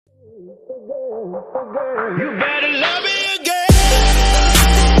You better love me again.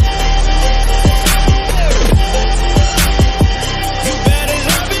 You better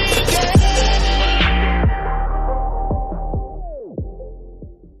love me again.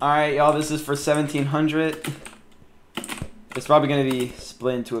 Alright, y'all, this is for 1700. It's probably going to be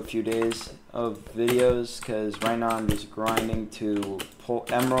split into a few days of videos because right now I'm just grinding to pull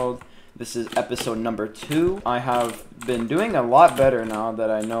Emerald. This is episode number 2. I have been doing a lot better now that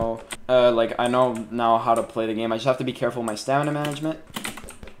I know, I know now how to play the game. I just have to be careful with my stamina management.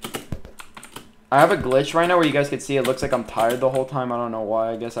 I have a glitch right now where you guys can see it looks like I'm tired the whole time. I don't know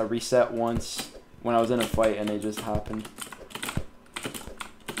why. I guess I reset once when I was in a fight and it just happened.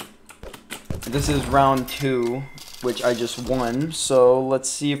 This is round 2, which I just won. So let's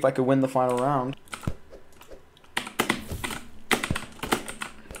see if I could win the final round.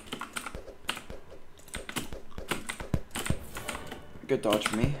 Good dodge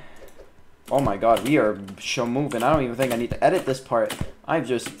for me. Oh my god, we are moving. I don't even think I need to edit this part. I'm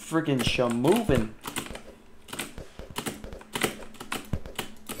just freaking moving.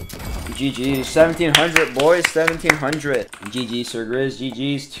 GG's, 1700 boys, 1700. GG Sir Grizz,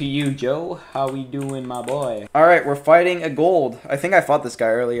 GG's to you Joe. How we doing my boy? Alright, we're fighting a gold. I think I fought this guy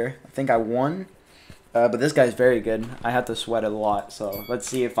earlier. I think I won. But this guy's very good. I had to sweat a lot, so let's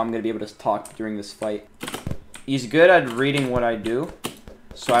see if I'm going to be able to talk during this fight. He's good at reading what I do,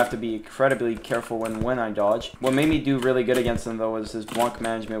 so I have to be incredibly careful when I dodge. What made me do really good against him, though, was his block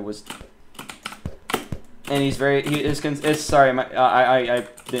management was... And he's very... sorry, I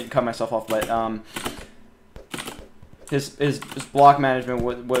didn't cut myself off, but his block management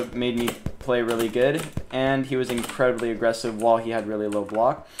what made me play really good, and he was incredibly aggressive while he had really low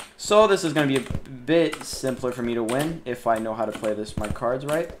block. So this is going to be a bit simpler for me to win if I know how to play my cards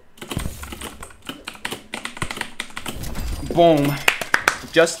right. Boom.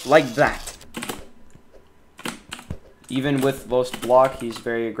 Just like that. Even with low block, he's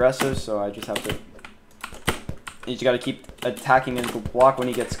very aggressive, so I just have to... You just gotta keep attacking his block when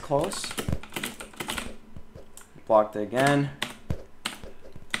he gets close. Blocked again.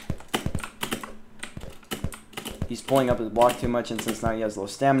 He's pulling up his block too much, and since now he has low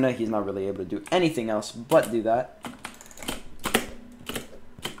stamina, he's not really able to do anything else but do that.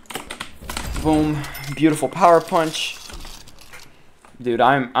 Boom. Beautiful power punch. Dude,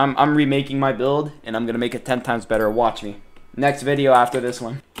 I'm remaking my build, and I'm gonna make it 10 times better. Watch me. Next video after this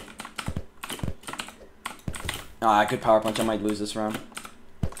one. I could power punch. I might lose this round.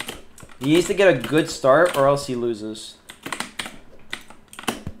 He needs to get a good start, or else he loses.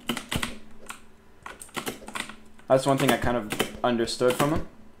 That's one thing I kind of understood from him.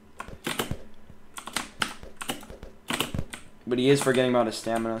 But he is forgetting about his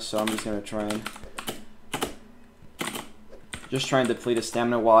stamina, so I'm just gonna try and... Just try and deplete his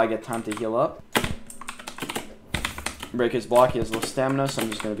stamina while I get time to heal up. Break his block, he has low stamina, so I'm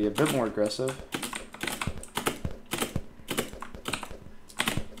just going to be a bit more aggressive.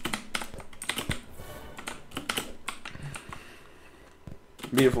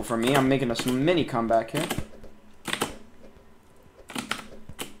 Beautiful for me, I'm making a mini comeback here.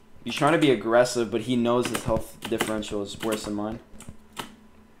 He's trying to be aggressive, but he knows his health differential is worse than mine.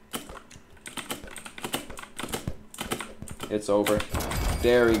 It's over.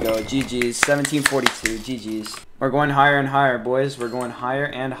 There we go. GG's. 1742. GG's. We're going higher and higher, boys. We're going higher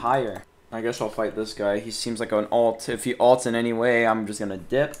and higher. I guess I'll fight this guy. He seems like an alt. If he alts in any way, I'm just going to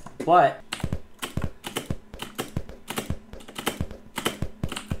dip. But...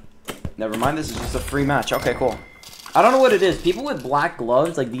 Never mind. This is just a free match. Okay, cool. I don't know what it is. People with black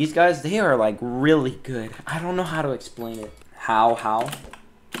gloves, like these guys, they are like really good. I don't know how to explain it. How?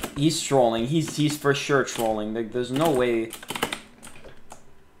 He's trolling. He's for sure trolling. There's no way.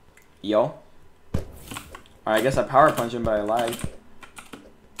 Yo. Alright, I guess I power punch him, but I lied.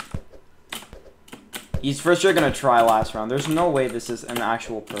 He's for sure gonna try last round. There's no way this is an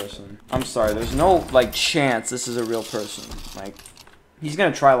actual person. I'm sorry. There's no, like, chance this is a real person. Like, he's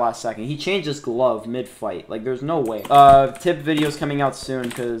gonna try last second. He changed his glove mid-fight. Like, there's no way. Tip videos coming out soon,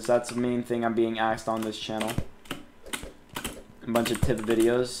 because that's the main thing I'm being asked on this channel. A bunch of tip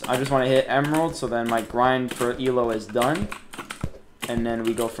videos. I just want to hit Emerald, so then my grind for Elo is done. And then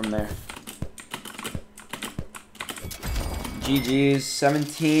we go from there. GG's.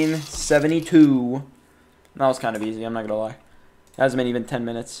 1772. That was kind of easy, I'm not gonna lie. That hasn't been even 10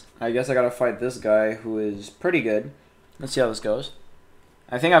 minutes. I guess I gotta fight this guy, who is pretty good. Let's see how this goes.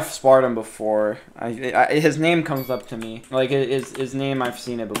 I think I've sparred him before. His name comes up to me. Like, his name, I've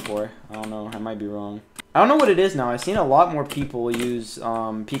seen it before. I don't know, I might be wrong. I don't know what it is now. I've seen a lot more people use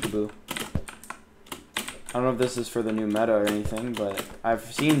Peekaboo. I don't know if this is for the new meta or anything, but I've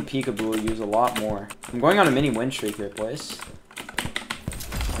seen Peekaboo use a lot more. I'm going on a mini win streak here, boys.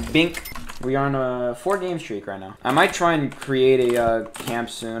 Bink. We are on a 4-game streak right now. I might try and create a camp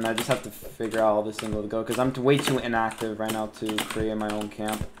soon. I just have to figure out how this thing will go because I'm way too inactive right now to create my own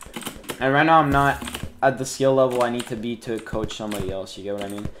camp. And right now I'm not at the skill level I need to be to coach somebody else. You get what I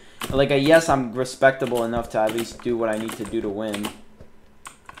mean? Like, yes, I'm respectable enough to at least do what I need to do to win.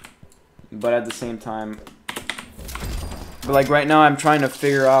 But at the same time, but like right now I'm trying to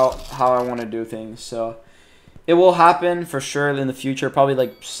figure out how I want to do things. So it will happen for sure in the future, probably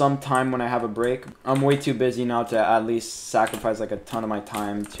like sometime when I have a break. I'm way too busy now to at least sacrifice like a ton of my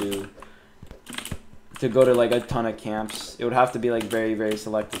time to go to like a ton of camps. It would have to be like very, very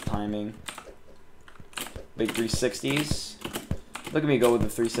selective timing. Big 360s. Look at me go with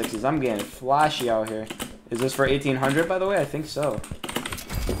the 360s. I'm getting flashy out here. Is this for 1800 by the way? I think so.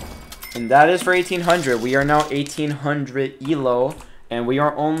 And that is for 1800. We are now 1800 elo, and we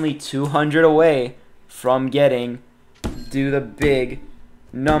are only 200 away from getting to the big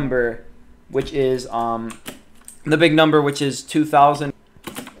number, which is 2000.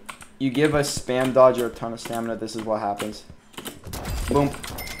 You give a spam dodger a ton of stamina, this is what happens. Boom,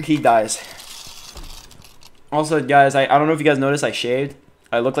 he dies. Also, guys, I don't know if you guys noticed I shaved.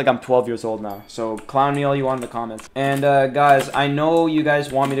 I look like I'm 12 years old now. So clown me all you want in the comments. And guys, I know you guys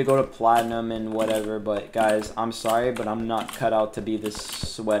want me to go to platinum and whatever, but guys, I'm sorry, but I'm not cut out to be this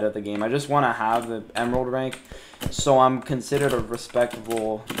sweat of the game. I just want to have the emerald rank, so I'm considered a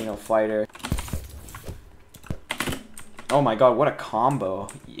respectable, you know, fighter. Oh my god, what a combo.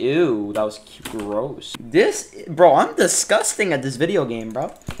 Ew, that was gross. Bro, I'm disgusting at this video game,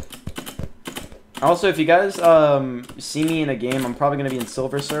 bro. Also, if you guys see me in a game, I'm probably going to be in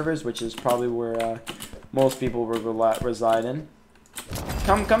silver servers, which is probably where most people reside in.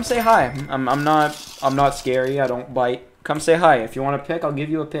 Come say hi. I'm not scary. I don't bite. Come say hi. If you want a pick, I'll give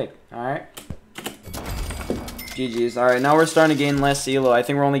you a pick. All right. GG's. All right, now we're starting to gain less elo. I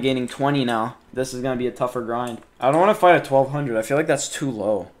think we're only gaining 20 now. This is going to be a tougher grind. I don't want to fight at 1200. I feel like that's too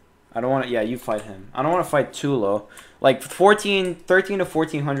low. I don't want to. Yeah, you fight him. I don't want to fight too low. Like 13 to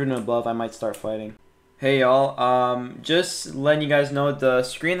 1400 and above, I might start fighting. Hey y'all, just letting you guys know, the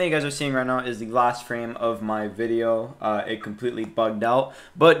screen that you guys are seeing right now is the last frame of my video. It completely bugged out,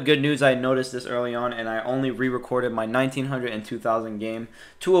 but good news, I noticed this early on, and I only re-recorded my 1900 and 2000 game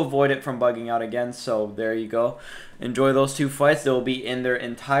to avoid it from bugging out again, so there you go. Enjoy those two fights. They will be in their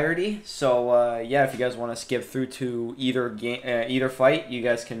entirety, so yeah, if you guys want to skip through to either fight, you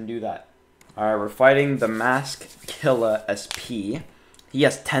guys can do that. Alright, we're fighting the Mask Killa SP. He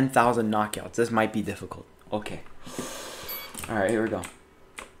has 10,000 knockouts. This might be difficult. Okay. Alright, here we go.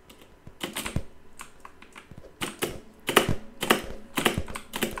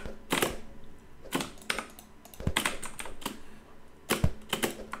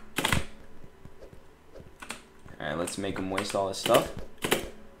 Alright, let's make him waste all his stuff.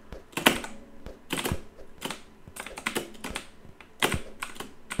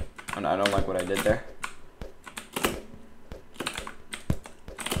 And I don't like what I did there.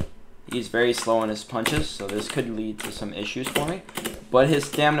 He's very slow in his punches, so this could lead to some issues for me. But his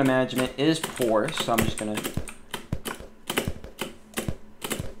stamina management is poor, so I'm just gonna...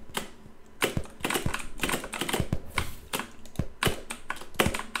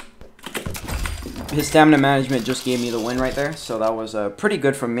 His stamina management just gave me the win right there, so that was pretty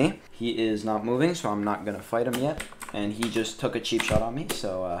good from me. He is not moving, so I'm not gonna fight him yet. And he just took a cheap shot on me,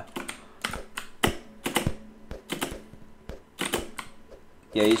 so...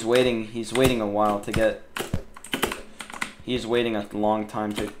 yeah, he's waiting a while to get... He's waiting a long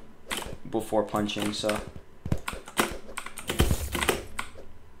time before punching, so...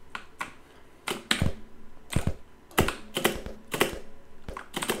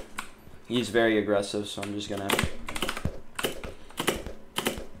 He's very aggressive, so I'm just gonna...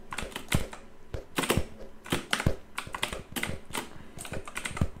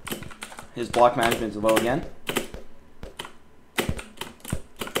 His block management is low again.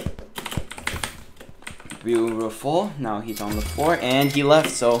 Beautiful. Now he's on the floor, and he left,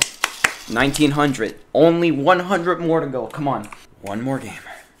 so 1900. Only 100 more to go. Come on. One more game.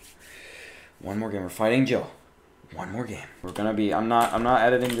 One more game. We're fighting Joe. One more game. We're gonna be... I'm not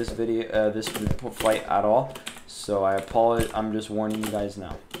editing this video, this fight at all, so I apologize. I'm just warning you guys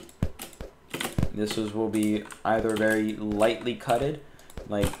now. This will be either very lightly cutted,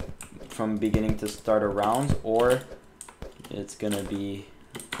 like from beginning to start of rounds, or it's gonna be...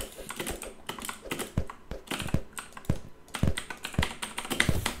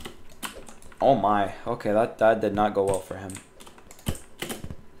 Oh my, okay, that did not go well for him.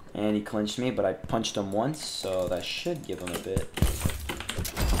 And he clinched me, but I punched him once, so that should give him a bit.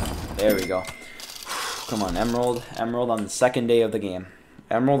 There we go. Come on, Emerald. Emerald on the second day of the game.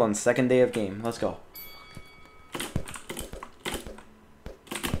 Emerald on the second day of game. Let's go.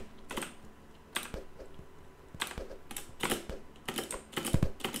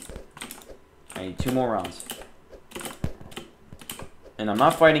 I need 2 more rounds. And I'm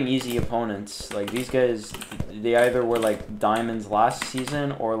not fighting easy opponents. Like, these guys, they either were, like, diamonds last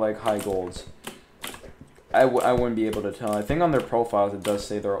season or, like, high golds. I wouldn't be able to tell. I think on their profiles it does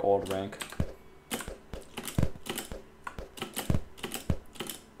say they're old rank.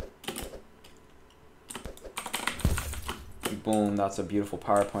 Boom, that's a beautiful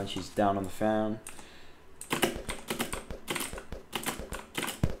power punch. He's down on the fan.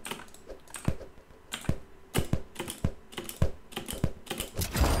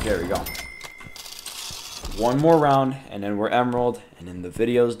 There we go. 1 more round, and then we're Emerald, and then the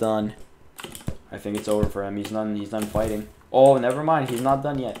video's done. I think it's over for him. He's done fighting. Oh, never mind. He's not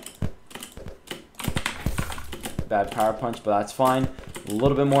done yet. Bad power punch, but that's fine. A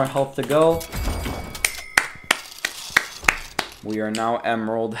little bit more health to go. We are now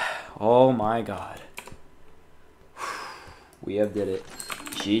Emerald. Oh my god. We have did it.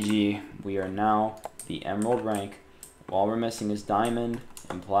 GG. We are now the Emerald rank. All we're missing is Diamond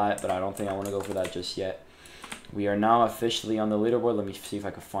and Plat, but I don't think I want to go for that just yet. We are now officially on the leaderboard. Let me see if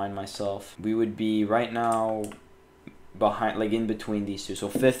I can find myself. We would be right now behind, like in between these two. So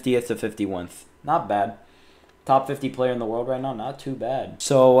 50th to 51st. Not bad. Top 50 player in the world right now. Not too bad.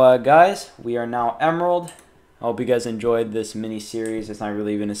 So guys, we are now Emerald. I hope you guys enjoyed this mini series. It's not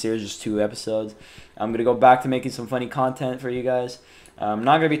really even a series, just 2 episodes. I'm going to go back to making some funny content for you guys. I'm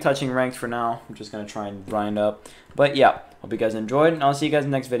not going to be touching ranked for now. I'm just going to try and grind up. But yeah, hope you guys enjoyed, and I'll see you guys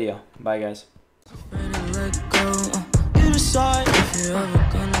in the next video. Bye, guys.